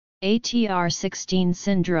ATR16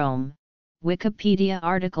 syndrome, Wikipedia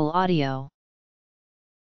article audio.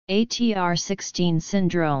 ATR16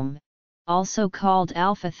 syndrome, also called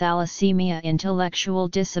alpha thalassemia intellectual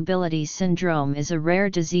disability syndrome, is a rare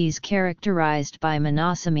disease characterized by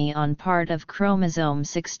monosomy on part of chromosome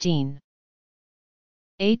 16.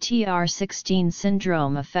 ATR16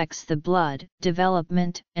 syndrome affects the blood,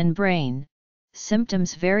 development, and brain.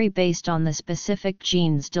 Symptoms vary based on the specific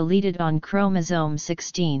genes deleted on chromosome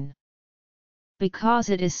 16. Because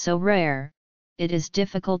it is so rare, it is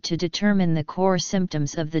difficult to determine the core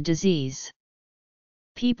symptoms of the disease.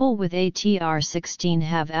 People with ATR16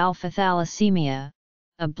 have alpha thalassemia,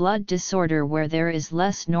 a blood disorder where there is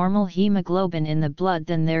less normal hemoglobin in the blood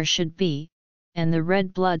than there should be, and the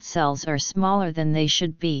red blood cells are smaller than they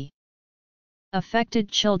should be. Affected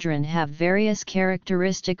children have various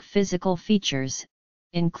characteristic physical features,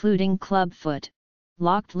 including clubfoot,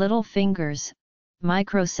 locked little fingers,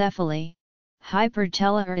 microcephaly,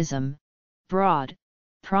 hypertelorism, broad,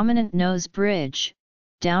 prominent nose bridge,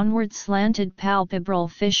 downward slanted palpebral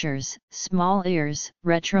fissures, small ears,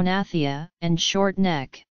 retrognathia, and short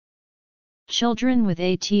neck. Children with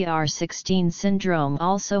ATR16 syndrome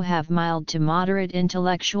also have mild to moderate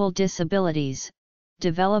intellectual disabilities,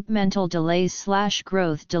 developmental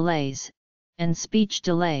delays/growth delays, and speech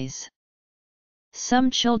delays. Some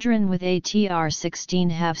children with ATR16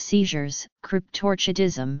 have seizures,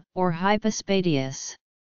 cryptorchidism, or hypospadias.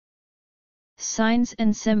 Signs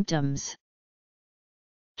and symptoms.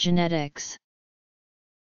 Genetics.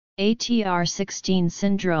 ATR16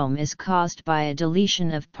 syndrome is caused by a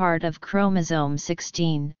deletion of part of chromosome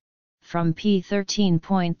 16, from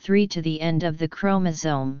p13.3 to the end of the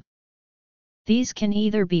chromosome. These can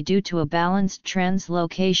either be due to a balanced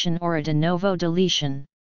translocation or a de novo deletion.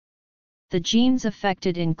 The genes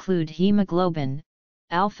affected include hemoglobin,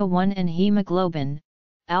 alpha-1, and hemoglobin,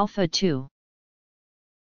 alpha-2.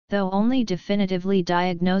 Though only definitively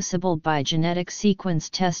diagnosable by genetic sequence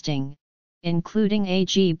testing, including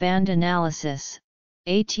Ag band analysis,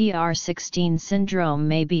 ATR16 syndrome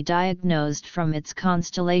may be diagnosed from its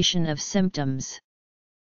constellation of symptoms.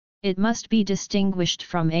 It must be distinguished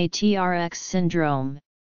from ATRX syndrome,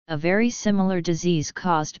 a very similar disease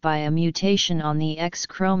caused by a mutation on the X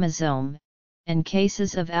chromosome, and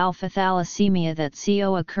cases of alpha thalassemia that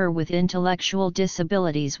occur with intellectual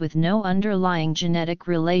disabilities with no underlying genetic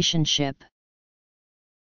relationship.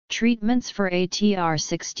 Treatments for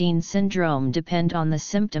ATR16 syndrome depend on the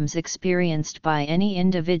symptoms experienced by any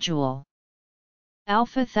individual.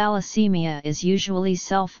 Alpha thalassemia is usually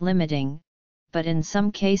self-limiting, but in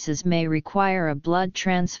some cases may require a blood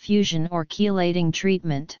transfusion or chelating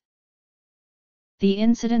treatment. The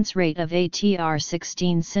incidence rate of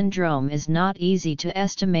ATR16 syndrome is not easy to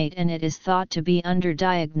estimate, and it is thought to be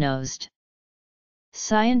underdiagnosed.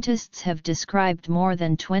 Scientists have described more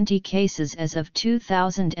than 20 cases as of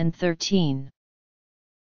 2013.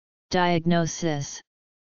 Diagnosis.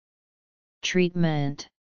 Treatment.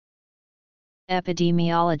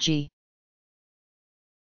 Epidemiology.